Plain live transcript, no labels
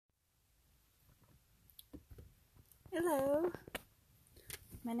Hello,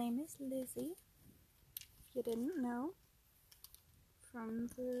 my name is Lizzie. If you didn't know from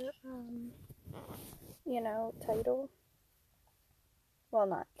the, title. Well,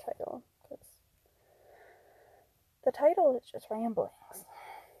 not title, because the title is just ramblings.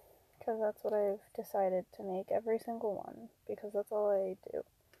 Because that's what I've decided to make every single one, because that's all I do.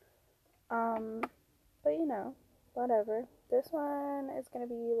 But whatever. This one is gonna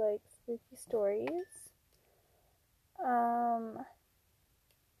be like spooky stories.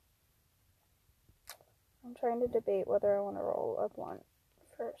 I'm trying to debate whether I want to roll a blunt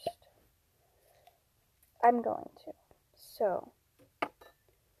first. I'm going to. So,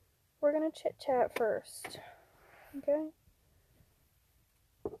 we're gonna chit chat first. Okay?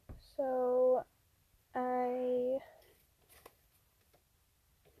 So, I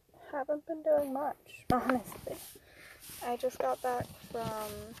haven't been doing much, honestly. I just got back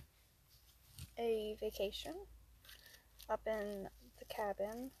from a vacation up in the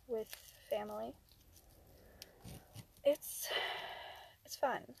cabin with family. It's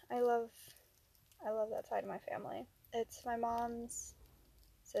fun. I love that side of my family. It's my mom's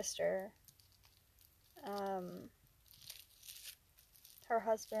sister, her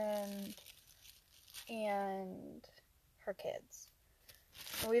husband, and her kids.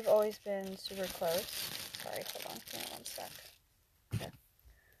 We've always been super close. Sorry, hold on, give me one sec. Okay.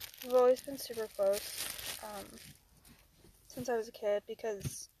 We've always been super close since I was a kid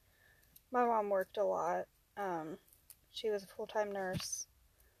because my mom worked a lot. She was a full-time nurse,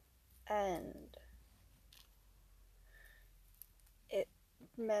 and it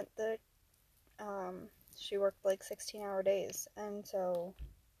meant that she worked like 16-hour days, and so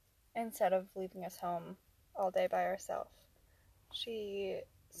instead of leaving us home all day by ourselves, she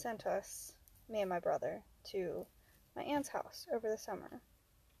sent us, me and my brother, to my aunt's house over the summer.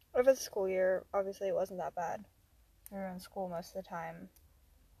 Over the school year, obviously it wasn't that bad. We were in school most of the time,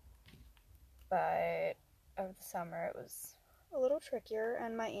 but over the summer it was a little trickier,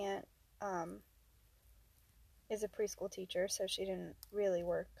 and my aunt is a preschool teacher, so she didn't really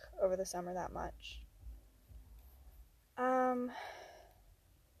work over the summer that much.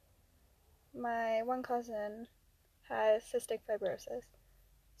 My one cousin has cystic fibrosis,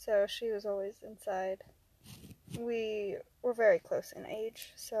 so she was always inside. We were very close in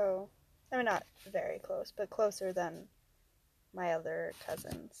age, so, I mean, not very close, but closer than my other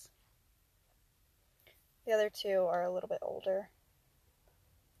cousins. The other two are a little bit older.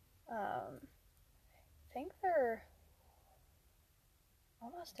 I think they're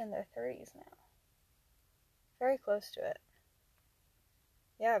almost in their 30s now. Very close to it.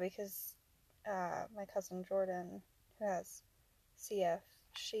 Yeah, because my cousin Jordan, who has CF,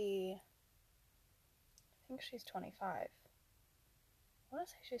 I think she's 25. I want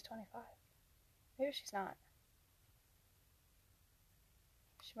to say she's 25. Maybe she's not.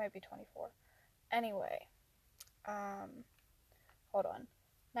 She might be 24. Anyway, hold on.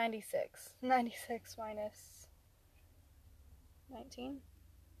 96. 96 minus 19?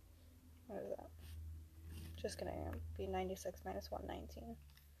 What is that? Just gonna be 96 minus 119.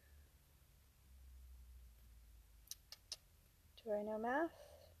 Do I know math?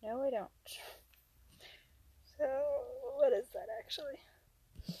 No, I don't. So, what is that actually?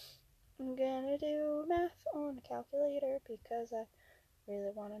 I'm gonna do math on a calculator because I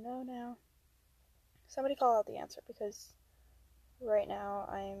really want to know now. Somebody call out the answer because right now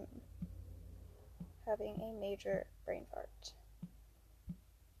I'm having a major brain fart.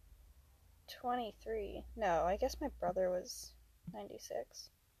 23. No, I guess my brother was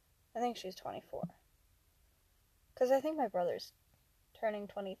 96. I think she's 24. Because I think my brother's turning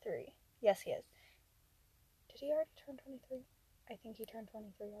 23. Yes, he is. Did he already turn 23? I think he turned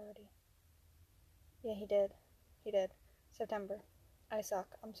 23 already. Yeah, he did. He did. September. I suck.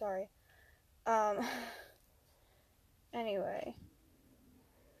 I'm sorry. Anyway.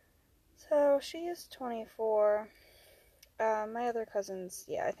 So, she is 24. My other cousins,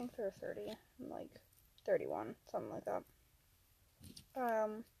 yeah, I think they're 30. I'm like 31, something like that.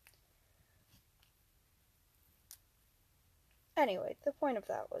 Anyway, the point of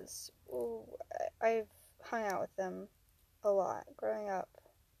that was, I've hung out with them a lot growing up,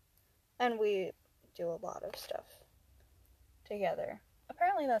 and we do a lot of stuff together.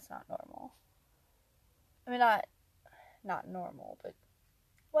 Apparently that's not normal. I mean, not normal, but,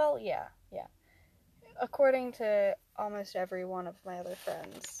 well, yeah. According to almost every one of my other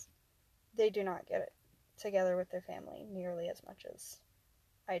friends, they do not get it together with their family nearly as much as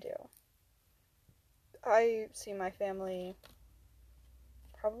I do. I see my family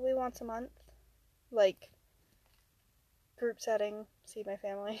probably once a month. Like, group setting, see my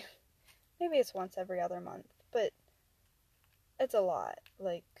family. Maybe it's once every other month, but it's a lot,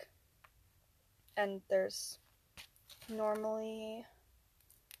 like, and there's normally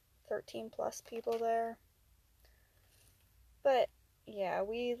 13 plus people there. But yeah,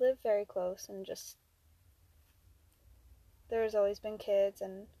 we live very close, and just there's always been kids,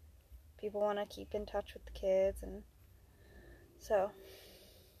 and people want to keep in touch with the kids, and so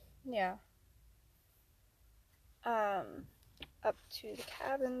yeah. Up to the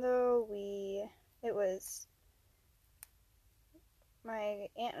cabin though, it was my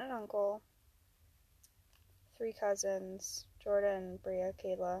aunt and uncle, 3 cousins, Jordan, Bria,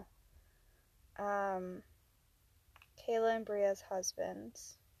 Kayla, Kayla and Bria's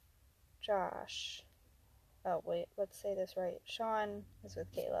husbands, Josh. Oh wait, let's say this right. Sean is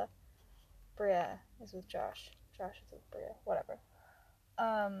with Kayla. Bria is with Josh. Josh is with Bria. Whatever.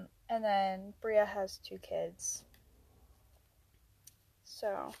 And then Bria has 2 kids.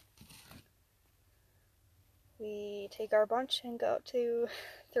 So we take our bunch and go to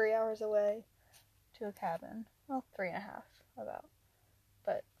 3 hours away to a cabin. Well, 3.5 about.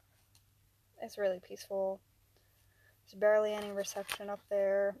 But it's really peaceful. There's barely any reception up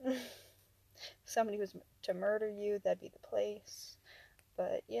there. If somebody was to murder you, that'd be the place.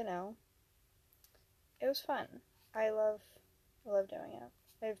 But, you know, it was fun. I love doing it.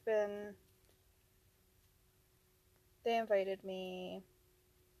 They invited me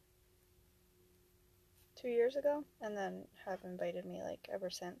 2 years ago, and then have invited me, like,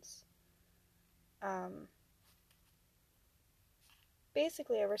 ever since.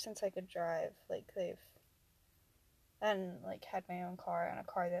 Basically ever since I could drive, like, and, like, had my own car, and a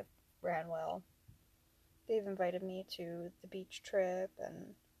car that ran well. They've invited me to the beach trip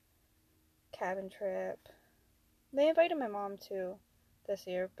and cabin trip. They invited my mom too this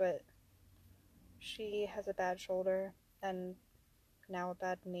year, but she has a bad shoulder and now a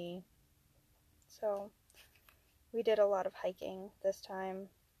bad knee. So we did a lot of hiking this time.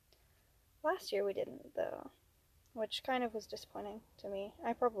 Last year we didn't though, which kind of was disappointing to me.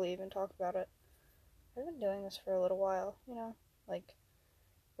 I probably even talked about it. I've been doing this for a little while, you know, like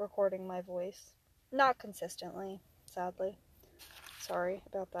recording my voice. Not consistently, sadly. Sorry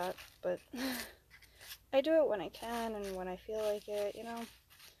about that, but I do it when I can and when I feel like it, you know.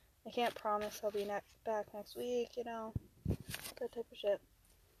 I can't promise I'll be back next week, you know, that type of shit.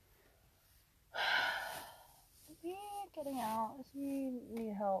 Is he getting out? Does he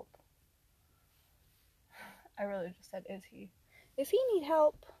need help? I really just said, is he? If he need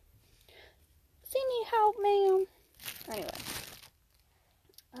help, does he need help, ma'am? Anyway.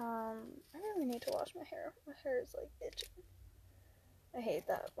 I really need to wash my hair. My hair is, like, itching. I hate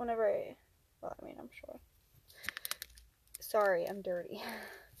that. Whenever well, I mean, I'm sure. Sorry, I'm dirty.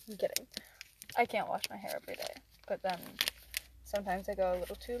 I'm kidding. I can't wash my hair every day. But then, sometimes I go a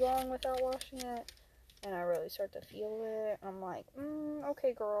little too long without washing it. And I really start to feel it. I'm like,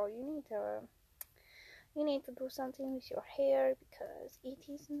 okay, girl, you need to do something with your hair because it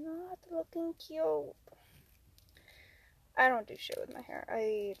is not looking cute. I don't do shit with my hair.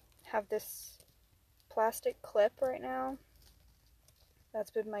 I have this plastic clip right now.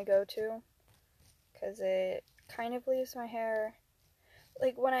 That's been my go-to because it kind of leaves my hair,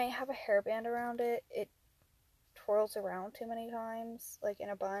 like when I have a hairband around it, it twirls around too many times, like in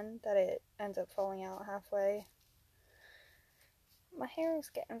a bun, that it ends up falling out halfway. My hair is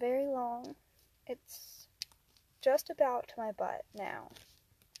getting very long. It's just about to my butt now.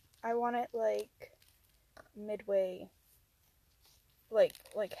 I want it like midway, like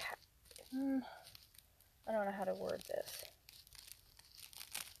I don't know how to word this.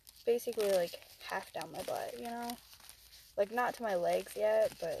 Basically like half down my butt, you know? Like not to my legs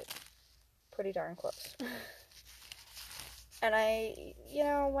yet, but pretty darn close. And I, you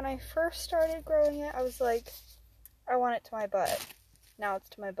know, when I first started growing it, I was like, I want it to my butt. Now it's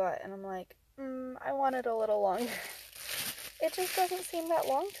to my butt, and I'm like, I want it a little longer. It just doesn't seem that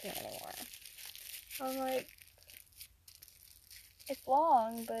long to me anymore. I'm like, it's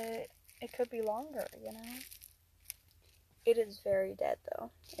long, but it could be longer, you know? It is very dead,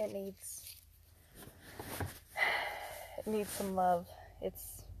 though. It needs some love.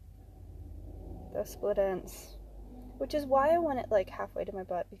 It's the split ends. Which is why I want it, like, halfway to my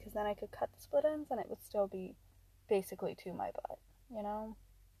butt, because then I could cut the split ends, and it would still be basically to my butt, you know?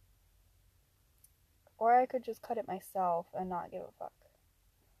 Or I could just cut it myself and not give a fuck.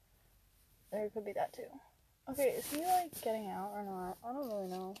 There could be that, too. Okay, is he, like, getting out or not? I don't really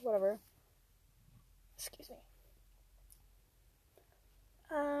know. Whatever. Excuse me.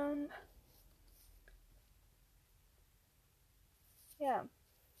 Yeah.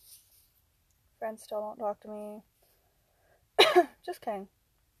 Friends still don't talk to me. Just kidding.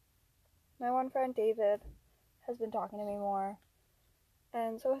 My one friend, David, has been talking to me more.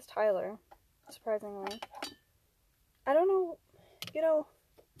 And so has Tyler, surprisingly. I don't know, you know,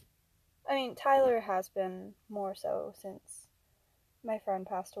 I mean, Tyler has been more so since my friend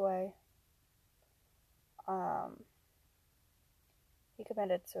passed away. He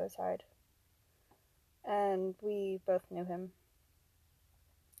committed suicide, and we both knew him.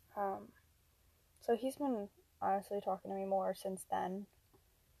 So he's been honestly talking to me more since then.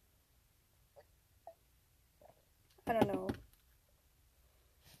 I don't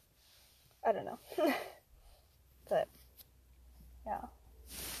know. But, yeah.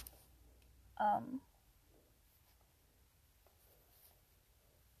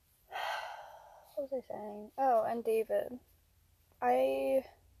 What was I saying? Oh, and David.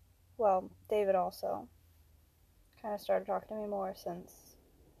 David also kind of started talking to me more since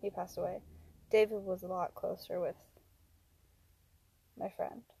he passed away. David was a lot closer with my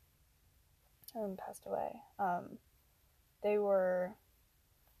friend who passed away. They were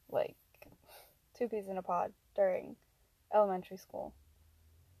like two peas in a pod during elementary school.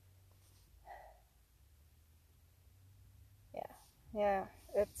 Yeah,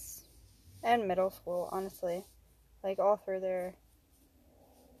 and middle school, honestly. Like, all through there.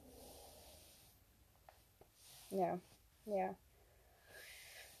 Yeah.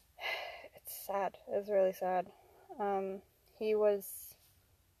 It's sad. It's really sad. He was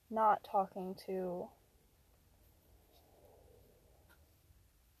not talking to...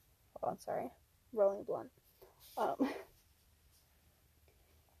 Hold on, sorry. Rolling blunt.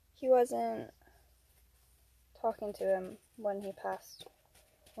 He wasn't talking to him when he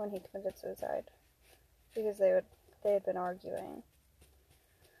committed suicide, because they had been arguing.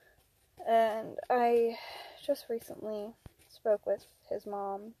 And I just recently spoke with his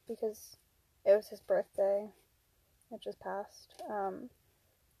mom because it was his birthday. It just passed. And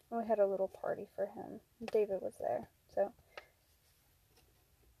we had a little party for him. David was there, so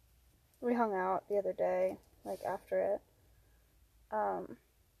we hung out the other day, like, after it.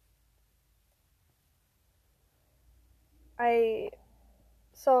 I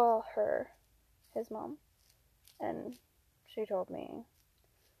saw his mom, and she told me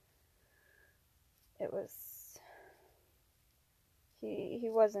it was... he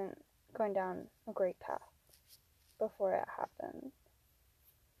wasn't going down a great path before it happened.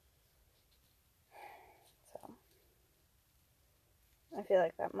 So I feel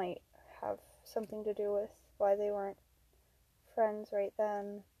like that might have something to do with why they weren't friends right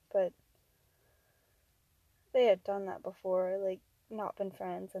then, but they had done that before, like, not been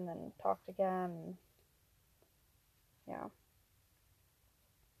friends and then talked again. Yeah.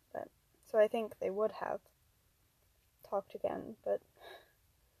 But so I think they would have talked again, but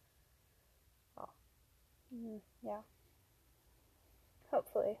yeah.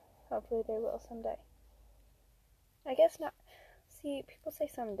 Hopefully they will someday. I guess not. See, people say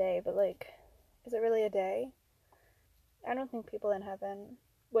someday, but, like, is it really a day? I don't think people in heaven,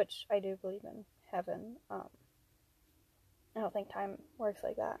 which I do believe in heaven, I don't think time works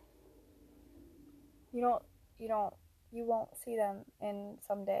like that. You won't see them in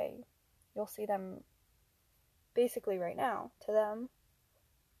someday. You'll see them basically right now. To them,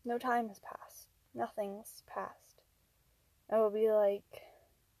 no time has passed. Nothing's passed. It will be like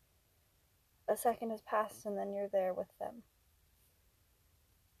a second has passed and then you're there with them.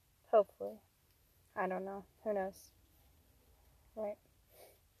 Hopefully. I don't know. Who knows? Right?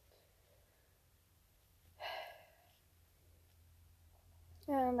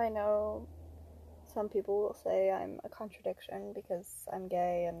 And I know some people will say I'm a contradiction because I'm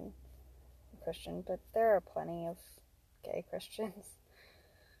gay and a Christian, but there are plenty of gay Christians.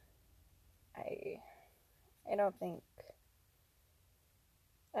 I don't think...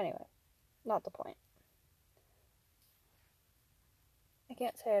 Anyway, not the point. I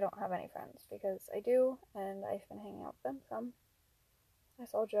can't say I don't have any friends, because I do, and I've been hanging out with them some. I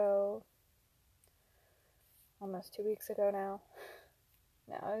saw Joe almost 2 weeks ago now.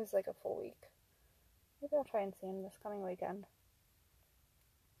 No, it was like a full week. Maybe I'll try and see him this coming weekend.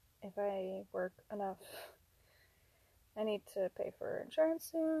 If I work enough. I need to pay for insurance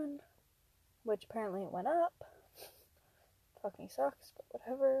soon, which apparently it went up. Fucking sucks, but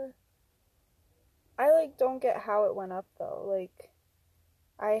whatever. I, like, don't get how it went up, though. Like,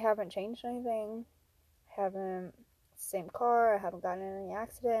 I haven't changed anything. I haven't... Same car. I haven't gotten in any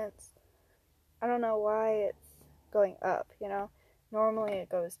accidents. I don't know why it's going up, you know? Normally it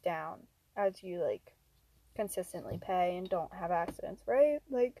goes down as you, like, consistently pay and don't have accidents, right?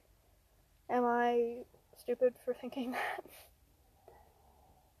 Like, am I stupid for thinking that?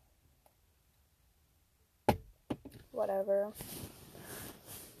 Whatever.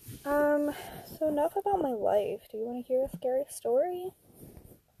 So enough about my life. Do you want to hear a scary story?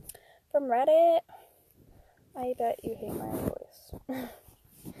 from Reddit. I bet you hate my voice.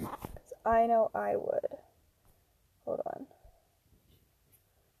 Because I know I would. Hold on.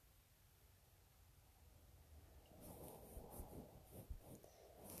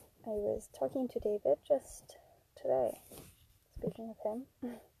 I was talking to David just today. Speaking of him.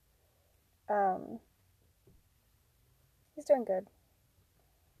 He's doing good.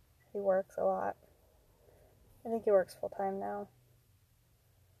 He works a lot. I think he works full time now.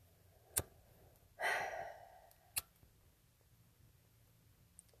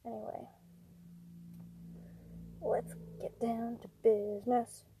 Anyway, let's get down to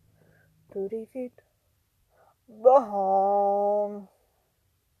business. Booty feet, the home.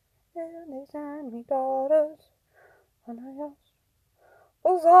 And they send me daughters, and I asked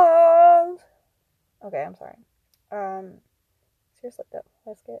for songs. Okay, I'm sorry. Seriously though,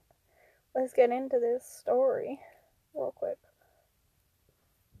 let's get into this story real quick.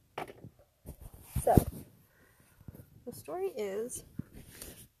 So, the story is,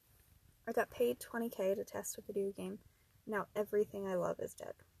 I got paid $20,000 to test a video game. Now everything I love is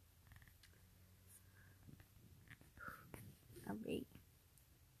dead. Alright.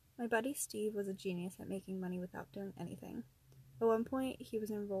 My buddy Steve was a genius at making money without doing anything. At one point, he was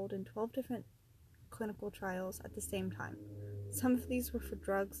enrolled in 12 different clinical trials at the same time. Some of these were for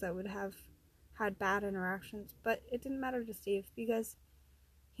drugs that would have had bad interactions, but it didn't matter to Steve because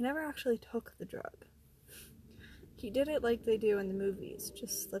he never actually took the drug. He did it like they do in the movies,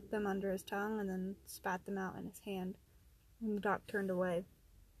 just slipped them under his tongue and then spat them out in his hand when the doc turned away.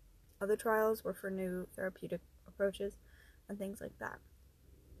 Other trials were for new therapeutic approaches and things like that.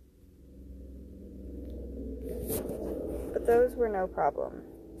 But those were no problem.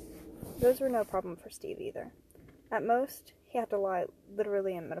 Those were no problem for Steve either. At most, he had to lie,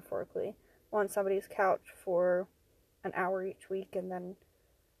 literally and metaphorically, on somebody's couch for an hour each week and then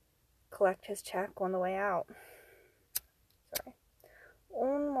collect his check on the way out. Sorry.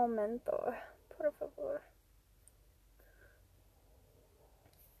 Un momento, por favor.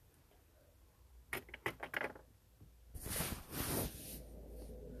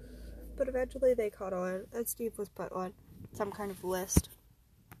 But eventually they caught on, and Steve was put on some kind of list.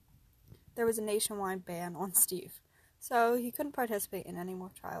 There was a nationwide ban on Steve, so he couldn't participate in any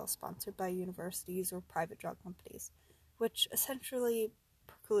more trials sponsored by universities or private drug companies, which essentially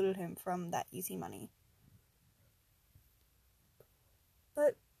precluded him from that easy money.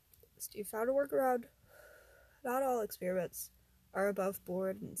 But Steve found a workaround. Not all experiments are above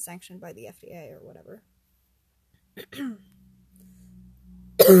board and sanctioned by the FDA or whatever.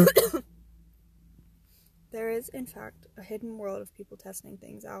 There is, in fact, a hidden world of people testing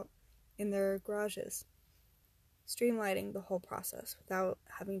things out in their garages, streamlining the whole process without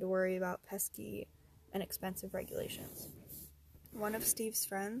having to worry about pesky and expensive regulations. One of Steve's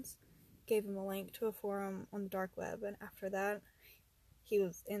friends gave him a link to a forum on the dark web, and after that, he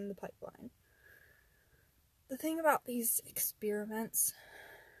was in the pipeline. The thing about these experiments,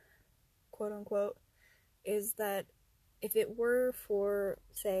 quote unquote, is that if it were for,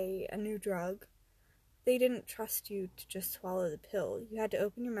 say, a new drug, they didn't trust you to just swallow the pill. You had to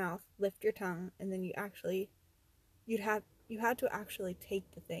open your mouth, lift your tongue, and then you had to actually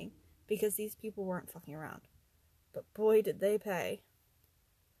take the thing, because these people weren't fucking around. But boy, did they pay.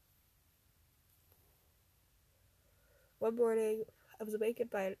 One morning, I was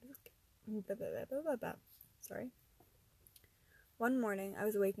awakened by One morning, I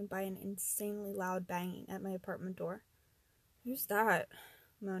was awakened by an insanely loud banging at my apartment door. "Who's that?"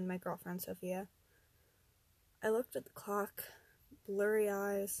 moaned my girlfriend Sophia. I looked at the clock, blurry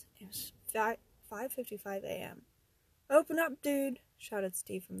eyes. It was 5:55 a.m. "Open up, dude!" shouted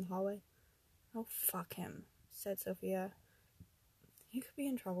Steve from the hallway. "Oh, fuck him," said Sophia. "He could be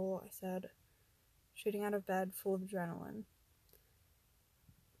in trouble," I said, shooting out of bed full of adrenaline.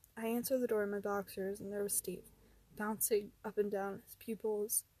 I answered the door in my boxers, and there was Steve, bouncing up and down, his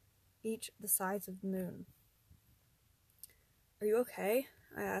pupils each the size of the moon. "Are you okay?"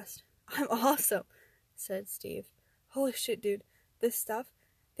 I asked. "I'm awesome," said Steve. "Holy shit, dude. This stuff,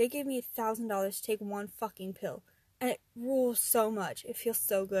 they gave me $1,000 to take one fucking pill. And it rules so much. It feels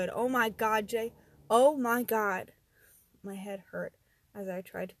so good. Oh my god, Jay. Oh my god." My head hurt as I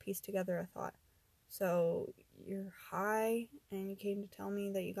tried to piece together a thought. "So, you're high, and you came to tell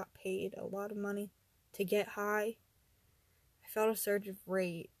me that you got paid a lot of money to get high?" I felt a surge of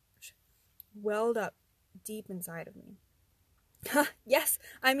rage welled up deep inside of me. "Yes,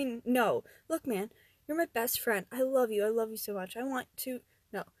 I mean, no. Look, man, you're my best friend. I love you so much. I want to...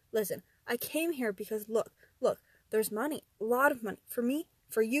 No, listen, I came here because, look, there's money, a lot of money, for me,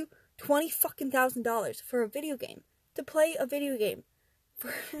 for you, $20,000 for a video game, to play a video game.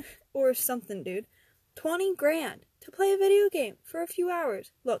 or something, dude. 20 grand to play a video game for a few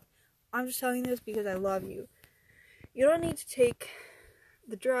hours. Look, I'm just telling you this because I love you. You don't need to take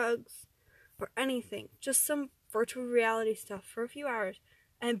the drugs or anything. Just some virtual reality stuff for a few hours.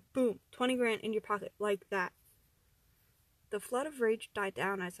 And boom, 20 grand in your pocket like that. The flood of rage died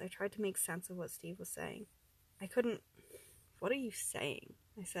down as I tried to make sense of what Steve was saying. I couldn't. What are you saying?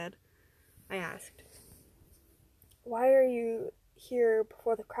 I asked. Why are you here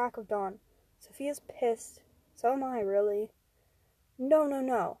before the crack of dawn? Sophia's pissed. So am I, really.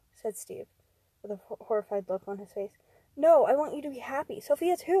 No, said Steve, with a horrified look on his face. No, I want you to be happy.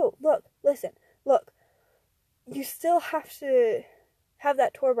 Sophia too. Look. You still have to have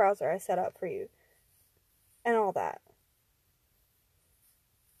that Tor browser I set up for you. And all that.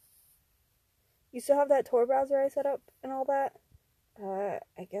 You still have that Tor browser I set up and all that?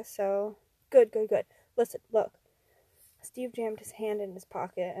 I guess so. Good. Listen, look. Steve jammed his hand in his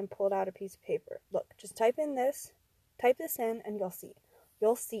pocket and pulled out a piece of paper. Look, just type this in, and you'll see.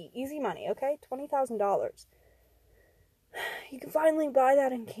 You'll see. Easy money, okay? $20,000. You can finally buy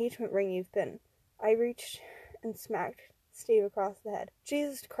that engagement ring you've been. I reached and smacked Steve across the head.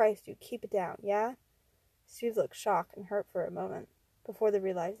 Jesus Christ, dude, keep it down, yeah? Steve looked shocked and hurt for a moment before the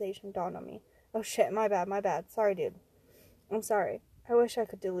realization dawned on me. Oh shit, my bad. Sorry, dude. I'm sorry. I wish I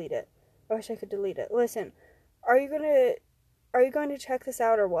could delete it. Listen, are you going to check this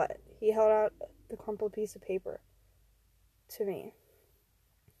out or what? He held out the crumpled piece of paper to me.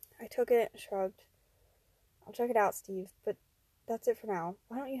 I took it and shrugged. I'll check it out, Steve, but that's it for now.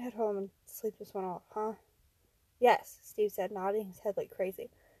 Why don't you head home and sleep this one off, huh? Yes, Steve said, nodding his head like crazy.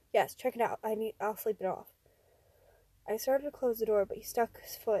 Yes, check it out. I'll sleep it off. I started to close the door, but he stuck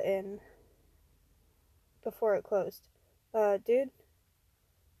his foot in before it closed. Dude?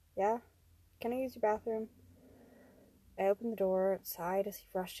 Yeah? Can I use your bathroom? I opened the door, sighed as he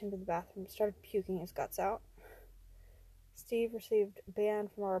rushed into the bathroom and started puking his guts out. Steve received a ban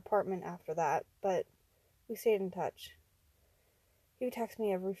from our apartment after that, but we stayed in touch. He would text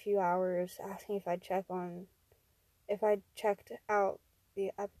me every few hours, asking if I'd checked out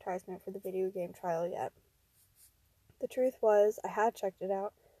the advertisement for the video game trial yet. The truth was, I had checked it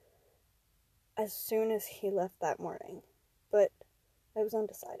out as soon as he left that morning, but I was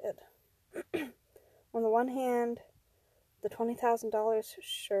undecided. On the one hand, the $20,000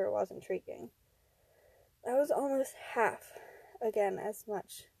 sure was intriguing. That was almost half again as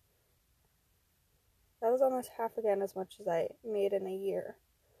much as I made in a year.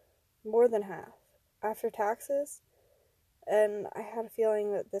 More than half. After taxes, and I had a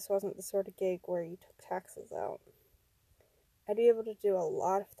feeling that this wasn't the sort of gig where you took taxes out. I'd be able to do a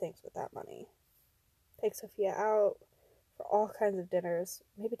lot of things with that money. Take Sophia out for all kinds of dinners,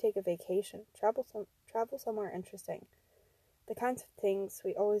 maybe take a vacation, travel somewhere interesting. The kinds of things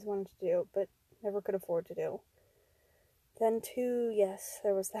we always wanted to do, but never could afford to do. Then too, yes,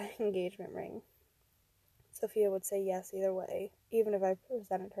 there was that engagement ring. Sophia would say yes either way, even if I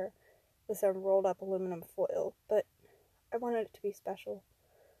presented her with some rolled up aluminum foil, but I wanted it to be special.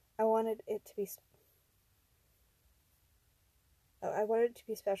 I wanted it to be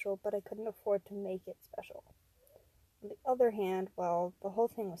special, but I couldn't afford to make it special. On the other hand, well, the whole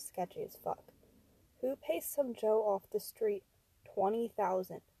thing was sketchy as fuck. Who pays some Joe off the street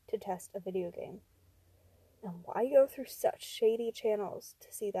 $20,000 to test a video game? And why go through such shady channels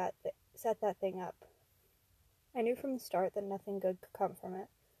to set that thing up? I knew from the start that nothing good could come from it.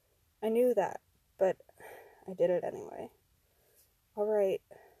 I knew that, but I did it anyway. Alright,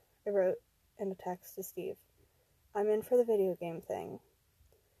 I wrote in a text to Steve. I'm in for the video game thing.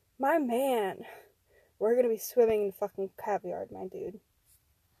 My man! We're gonna be swimming in fucking caviar, my dude.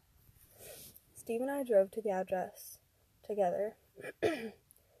 Steve and I drove to the address together. It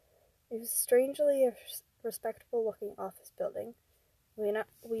was strangely a respectable-looking office building. We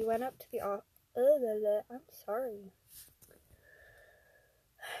went up to the office. I'm sorry.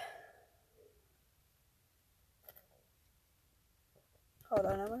 Hold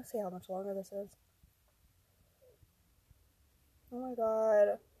on, I want to see how much longer this is. Oh my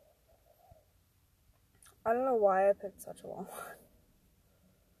god. I don't know why I picked such a long one.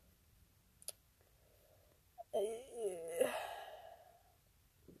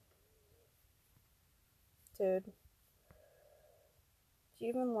 Dude. Do you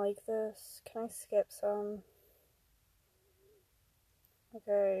even like this? Can I skip some?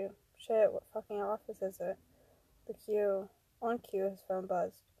 Okay. Shit, what fucking office is it? The queue. On cue, his phone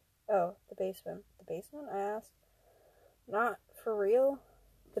buzzed. Oh, the basement. The basement? I asked. Not for real?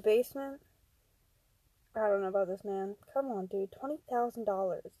 The basement? I don't know about this, man. Come on, dude.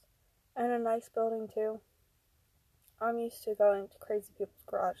 $20,000. And a nice building, too. I'm used to going to crazy people's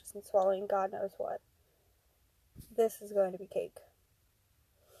garages and swallowing God knows what. This is going to be cake.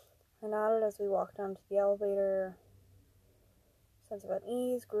 I nodded as we walked down to the elevator. Sense of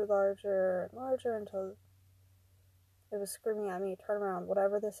unease grew larger and larger until it was screaming at me, "Turn around,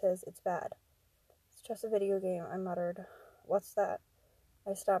 whatever this is, it's bad." "It's just a video game," I muttered. "What's that?"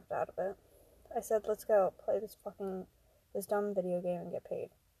 I snapped out of it. I said, "Let's go, play this dumb video game and get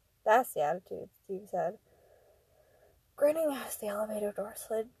paid." "That's the attitude," Steve said, grinning as the elevator door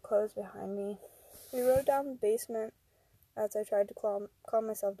slid closed behind me. We rode down the basement as I tried to calm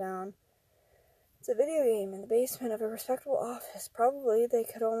myself down. It's a video game in the basement of a respectable office. Probably they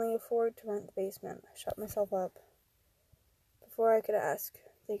could only afford to rent the basement. I shut myself up. Before I could ask,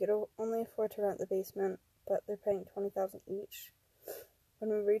 they could only afford to rent the basement, but they're paying $20,000 each. When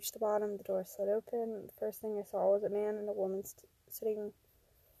we reached the bottom, the door slid open. The first thing I saw was a man and a woman sitting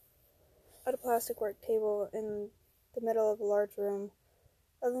at a plastic work table in the middle of a large room.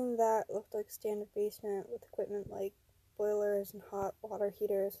 Other than that, it looked like a standard basement with equipment like boilers and hot water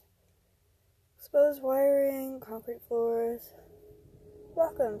heaters. Exposed wiring, concrete floors.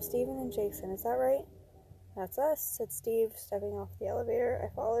 "Welcome, Stephen and Jason, is that right?" "That's us," said Steve, stepping off the elevator. I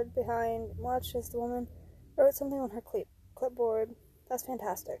followed behind and watched as the woman wrote something on her clipboard. "That's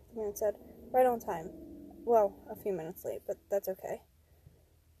fantastic," the man said. "Right on time." "Well, a few minutes late, but that's okay."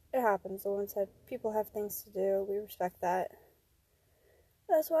 "It happens," the woman said. "People have things to do. We respect that.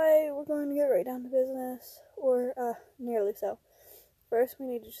 That's why we're going to get right down to business. Or, nearly so. First, we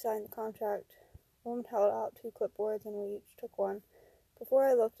need to sign the contract." The woman held out 2 clipboards, and we each took one. Before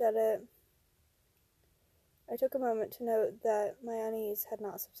I looked at it, I took a moment to note that my unease had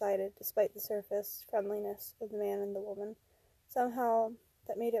not subsided, despite the surface friendliness of the man and the woman. Somehow,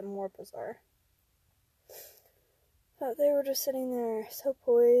 that made it more bizarre. They were just sitting there, so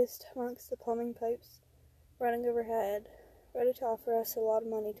poised, amongst the plumbing pipes running overhead, ready to offer us a lot of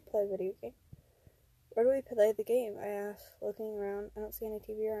money to play a video game. "Where do we play the game?" I asked, looking around. "I don't see any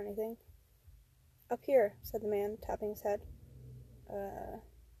TV or anything." "Up here," said the man, tapping his head.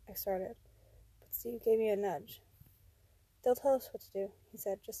 I started, but Steve gave me a nudge. "They'll tell us what to do," he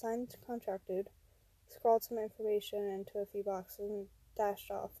said. "Just sign the contract, dude." He scrawled some information into a few boxes and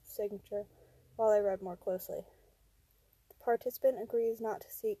dashed off the signature while I read more closely. "The participant agrees not to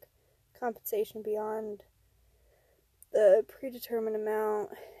seek compensation beyond the predetermined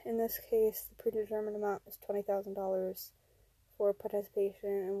amount. In this case, the predetermined amount is $20,000 for participation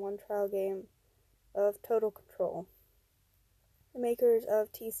in one trial game of Total Control. The makers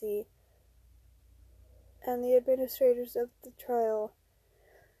of TC and the administrators of the trial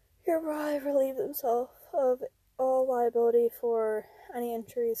hereby relieve themselves of all liability for any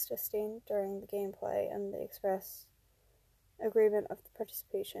injuries sustained during the gameplay and the express agreement of the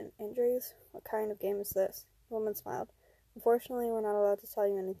participation. Injuries? What kind of game is this?" The woman smiled. "Unfortunately, we're not allowed to tell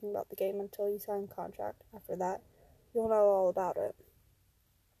you anything about the game until you sign the contract. After that, you'll know all about it.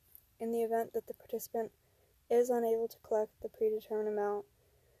 In the event that the participant is unable to collect the predetermined amount,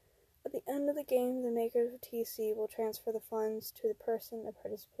 at the end of the game, the makers of TC will transfer the funds to the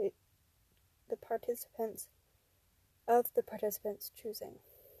participant's choosing.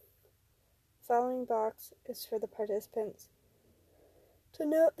 The following box is for the participants to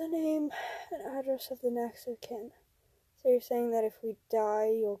note the name and address of the next of kin." "So you're saying that if we die,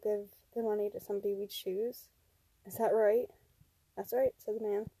 you'll give the money to somebody we choose? Is that right?" "That's right," said the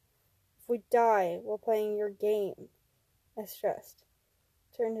man. "If we die while playing your game," I stressed.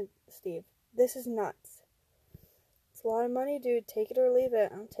 Turned to Steve. "This is nuts." "It's a lot of money, dude. Take it or leave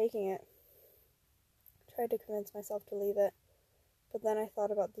it." "I'm taking it." I tried to convince myself to leave it, but then I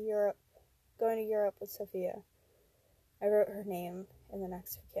thought about going to Europe with Sophia. I wrote her name in the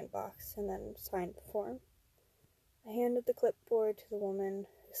next of kin box and then signed the form. I handed the clipboard to the woman,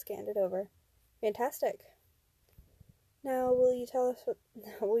 who scanned it over. "Fantastic. Now, will you tell us what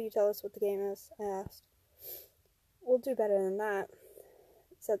the game is?" I asked. "We'll do better than that,"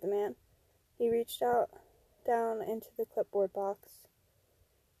 said the man. He reached down into the clipboard box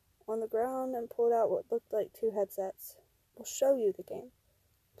on the ground and pulled out what looked like 2 headsets. "We'll show you the game.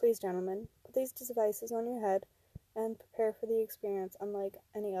 Please, gentlemen, put these devices on your head and prepare for the experience unlike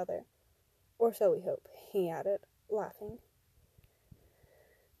any other. Or so we hope," he added, laughing.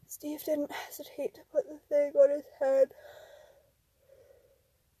 Steve didn't hesitate to put the thing on his head.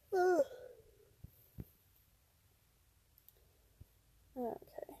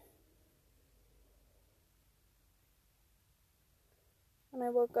 Okay. When I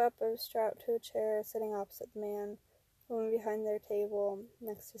woke up, I was strapped to a chair, sitting opposite the man, the woman behind their table,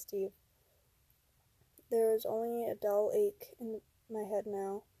 next to Steve. There was only a dull ache in my head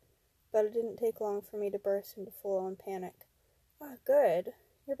now. but it didn't take long for me to burst into full-on panic. Ah, good.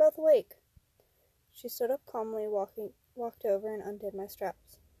 You're both awake. She stood up calmly, walked over and undid my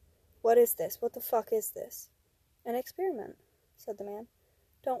straps. What is this? What the fuck is this? An experiment, said the man.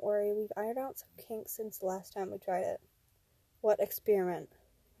 Don't worry, we've ironed out some kinks since the last time we tried it. What experiment?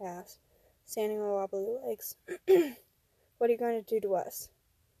 I asked, standing on wobbly legs. What are you going to do to us?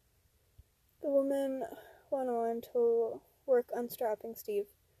 The woman went on to work unstrapping Steve.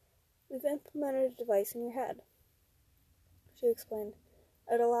 We've implemented a device in your head, she explained.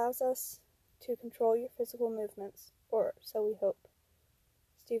 It allows us to control your physical movements, or so we hope.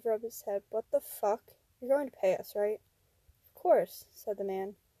 Steve rubbed his head. What the fuck? You're going to pay us, right? Of course, said the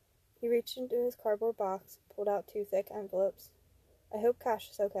man. He reached into his cardboard box and pulled out 2 thick envelopes. I hope Cash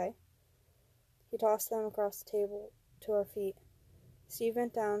is okay. He tossed them across the table to our feet. Steve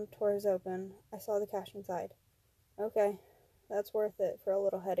bent down, tore his open. I saw the cash inside. Okay, that's worth it for a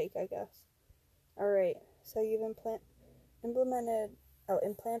little headache, I guess. Alright, so you've implanted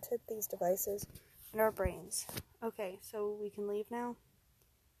these devices in our brains. Okay, so we can leave now?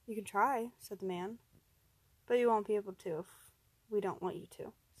 You can try, said the man. But you won't be able to if we don't want you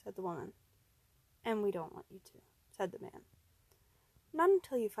to, said the woman. And we don't want you to, said the man. Not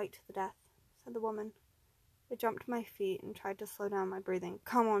until you fight to the death, said the woman. I jumped to my feet and tried to slow down my breathing.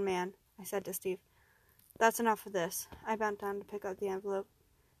 Come on, man, I said to Steve. That's enough of this. I bent down to pick up the envelope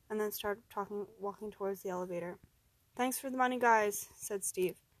and then started walking towards the elevator. Thanks for the money, guys, said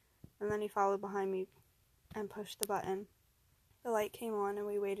Steve. And then he followed behind me and pushed the button. The light came on and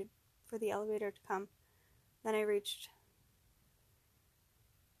we waited for the elevator to come. Then I reached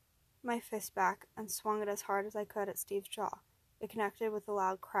my fist back and swung it as hard as I could at Steve's jaw. It connected with a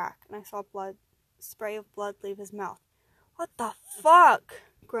loud crack, and I saw spray of blood leave his mouth. What the fuck?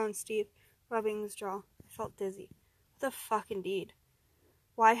 Groaned Steve, rubbing his jaw. I felt dizzy. What the fuck indeed?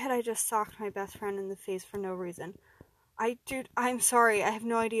 Why had I just socked my best friend in the face for no reason? I'm sorry. I have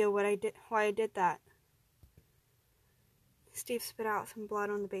no idea why I did that. Steve spit out some blood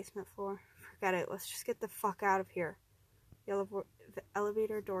on the basement floor. Forget it. Let's just get the fuck out of here. The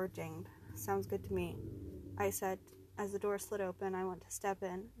elevator door dinged. Sounds good to me, I said. As the door slid open, I went to step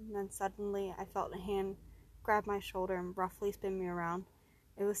in, and then suddenly I felt a hand grab my shoulder and roughly spin me around.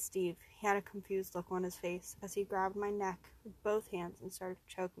 It was Steve. He had a confused look on his face as he grabbed my neck with both hands and started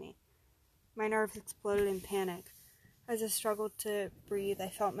to choke me. My nerves exploded in panic. As I struggled to breathe, I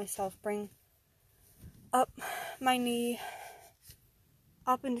felt myself bring up my knee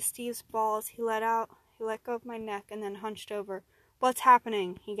up into Steve's balls. He let go of my neck and then hunched over. What's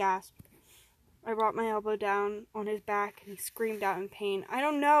happening? He gasped. I brought my elbow down on his back and he screamed out in pain. I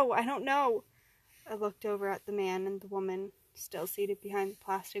don't know. I looked over at the man and the woman, still seated behind the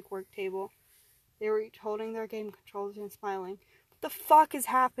plastic work table. They were each holding their game controllers and smiling. What the fuck is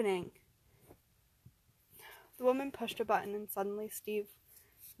happening? The woman pushed a button and suddenly Steve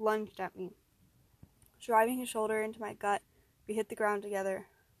lunged at me. Driving his shoulder into my gut, we hit the ground together,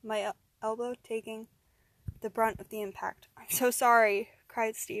 my elbow taking the brunt of the impact. I'm so sorry,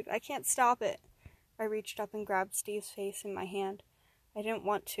 cried Steve. I can't stop it. I reached up and grabbed Steve's face in my hand. I didn't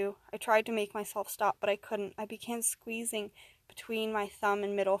want to. I tried to make myself stop, but I couldn't. I began squeezing between my thumb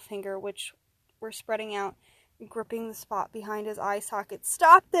and middle finger, which were spreading out, and gripping the spot behind his eye socket.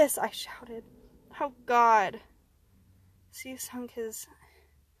 Stop this! I shouted. Oh, God. Steve sunk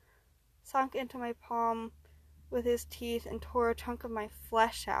into my palm with his teeth and tore a chunk of my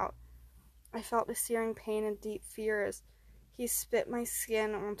flesh out. I felt a searing pain and deep fear as he spit my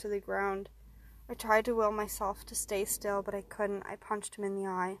skin onto the ground. I tried to will myself to stay still, but I couldn't. I punched him in the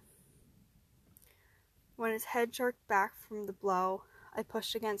eye. When his head jerked back from the blow, I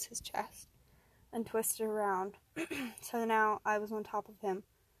pushed against his chest and twisted around. So now I was on top of him.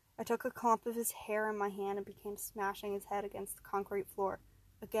 I took a clump of his hair in my hand and began smashing his head against the concrete floor,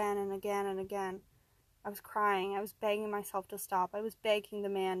 again and again and again. I was crying. I was begging myself to stop. I was begging the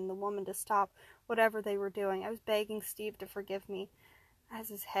man and the woman to stop whatever they were doing. I was begging Steve to forgive me. As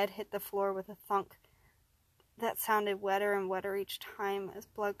his head hit the floor with a thunk that sounded wetter and wetter each time as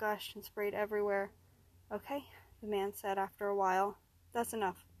blood gushed and sprayed everywhere. Okay, the man said after a while. That's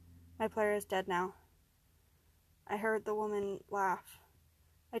enough. My player is dead now. I heard the woman laugh.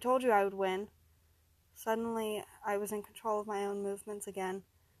 I told you I would win. Suddenly, I was in control of my own movements again.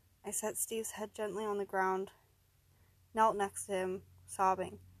 I set Steve's head gently on the ground, knelt next to him,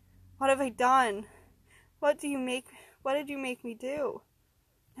 sobbing. What have I done? What did you make me do?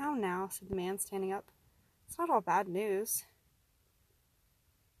 Now, said the man, standing up. It's not all bad news.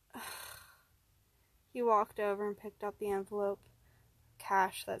 He walked over and picked up the envelope of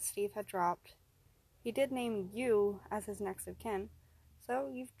cash that Steve had dropped. He did name you as his next of kin, So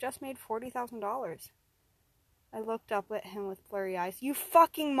you've just made $40,000. I looked up at him with blurry eyes. You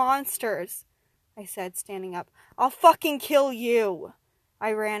fucking monsters, I said, standing up. I'll fucking kill you.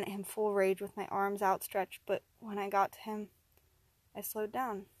 I ran at him full rage with my arms outstretched, but when I got to him, I slowed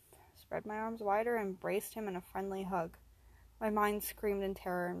down, spread my arms wider, and embraced him in a friendly hug. My mind screamed in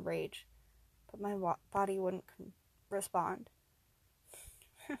terror and rage, but my body wouldn't respond.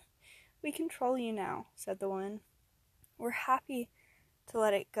 We control you now, said the woman. We're happy to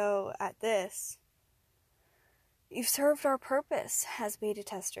let it go at this. You've served our purpose as beta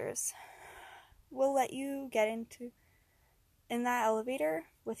testers. We'll let you get in that elevator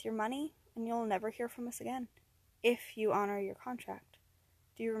with your money, and you'll never hear from us again, if you honor your contract.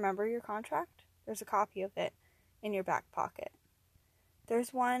 Do you remember your contract? There's a copy of it in your back pocket.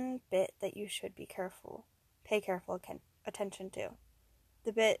 There's one bit that you should pay careful attention to.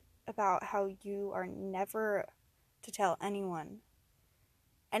 The bit about how you are never to tell anyone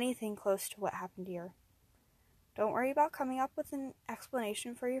anything close to what happened here. Don't worry about coming up with an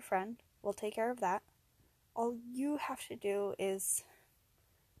explanation for your friend. We'll take care of that. All you have to do is...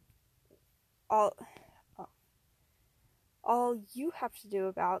 All you have to do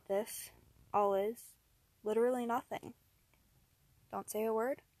about this, is literally nothing. Don't say a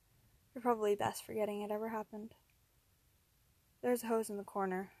word. You're probably best forgetting it ever happened. There's a hose in the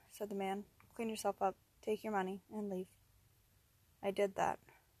corner, said the man. Clean yourself up, take your money, and leave. I did that.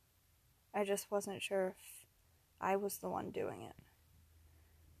 I just wasn't sure if I was the one doing it.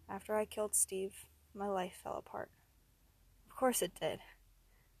 After I killed Steve, my life fell apart. Of course it did.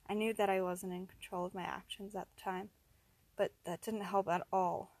 I knew that I wasn't in control of my actions at the time, but that didn't help at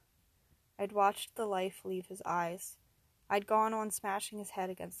all. I'd watched the life leave his eyes. I'd gone on smashing his head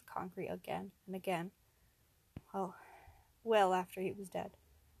against the concrete again and again. Well after he was dead.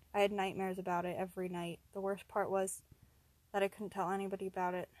 I had nightmares about it every night. The worst part was that I couldn't tell anybody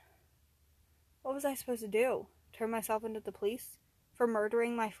about it. What was I supposed to do? Turn myself into the police? For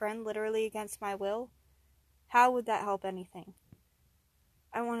murdering my friend literally against my will? How would that help anything?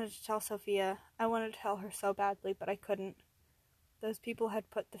 I wanted to tell Sophia. I wanted to tell her so badly, but I couldn't. Those people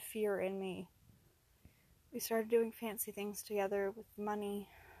had put the fear in me. We started doing fancy things together with money,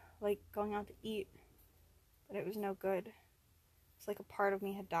 like going out to eat, but it was no good. It's like a part of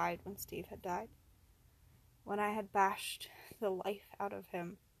me had died when Steve had died. When I had bashed the life out of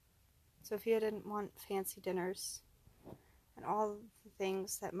him. Sophia didn't want fancy dinners and all the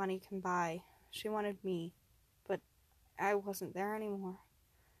things that money can buy. She wanted me, but I wasn't there anymore.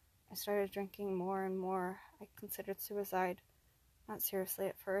 I started drinking more and more. I considered suicide. Not seriously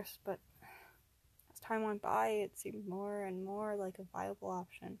at first, but as time went by, it seemed more and more like a viable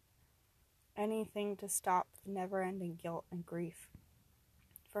option. Anything to stop the never-ending guilt and grief.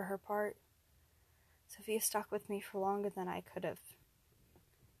 For her part, Sophia stuck with me for longer than I could have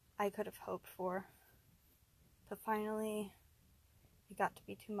hoped for. But finally, it got to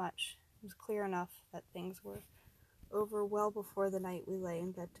be too much. It was clear enough that things were over well before the night we lay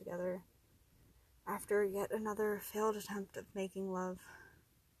in bed together, after yet another failed attempt of making love.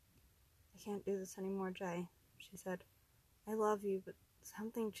 I can't do this anymore, Jay, she said. I love you, but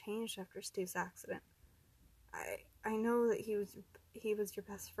something changed after Steve's accident. I know that he was your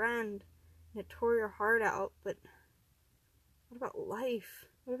best friend, and it tore your heart out, but what about life?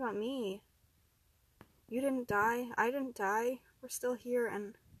 What about me? You didn't die. I didn't die. We're still here,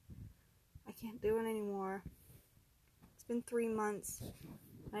 and I can't do it anymore. It's been 3 months,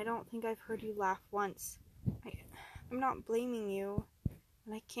 and I don't think I've heard you laugh once. I'm not blaming you,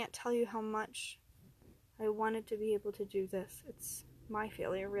 and I can't tell you how much I wanted to be able to do this. It's my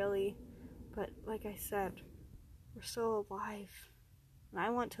failure, really, but like I said, we're still alive, and I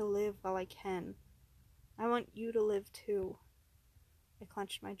want to live while I can. I want you to live too. I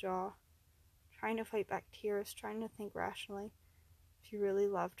clenched my jaw, trying to fight back tears, trying to think rationally. If you really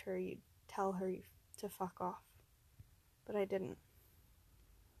loved her, you'd tell her to fuck off. But I didn't.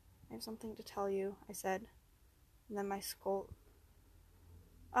 I have something to tell you, I said, and then my skull...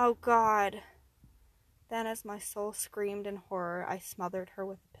 Oh, God! Then as my soul screamed in horror, I smothered her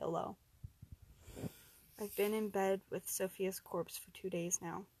with a pillow. I've been in bed with Sophia's corpse for 2 days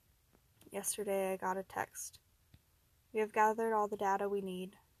now. Yesterday I got a text. We have gathered all the data we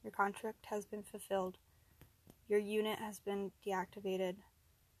need. Your contract has been fulfilled. Your unit has been deactivated.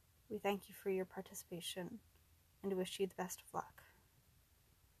 We thank you for your participation and wish you the best of luck.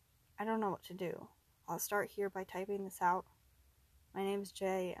 I don't know what to do. I'll start here by typing this out. My name is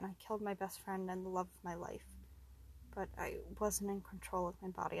Jay, and I killed my best friend and the love of my life. But I wasn't in control of my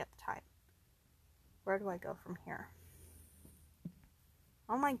body at the time. Where do I go from here?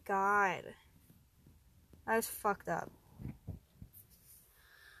 Oh my God. That was fucked up.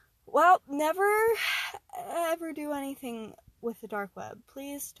 Well, never ever do anything with the dark web.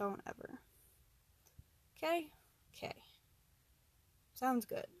 Please don't ever. Okay? Okay. Sounds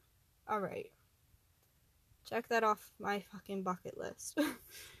good. Alright. Check that off my fucking bucket list.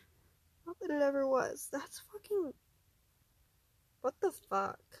 Not that it ever was. That's fucking... What the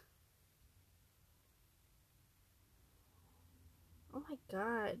fuck? Oh my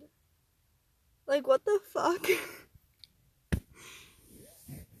god. Like, what the fuck?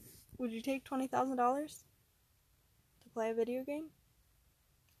 Would you take $20,000 to play a video game?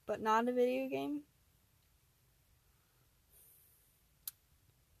 But not a video game?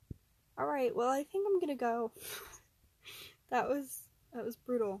 Alright, well, I think I'm gonna go. That was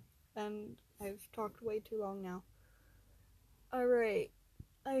brutal. And I've talked way too long now. Alright.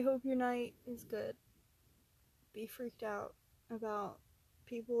 I hope your night is good. Be freaked out about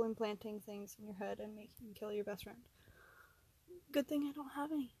people implanting things in your head and making you kill your best friend. Good thing I don't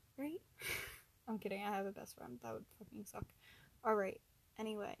have any, right? I'm kidding, I have a best friend. That would fucking suck. Alright,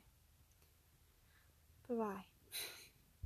 anyway. Bye-bye.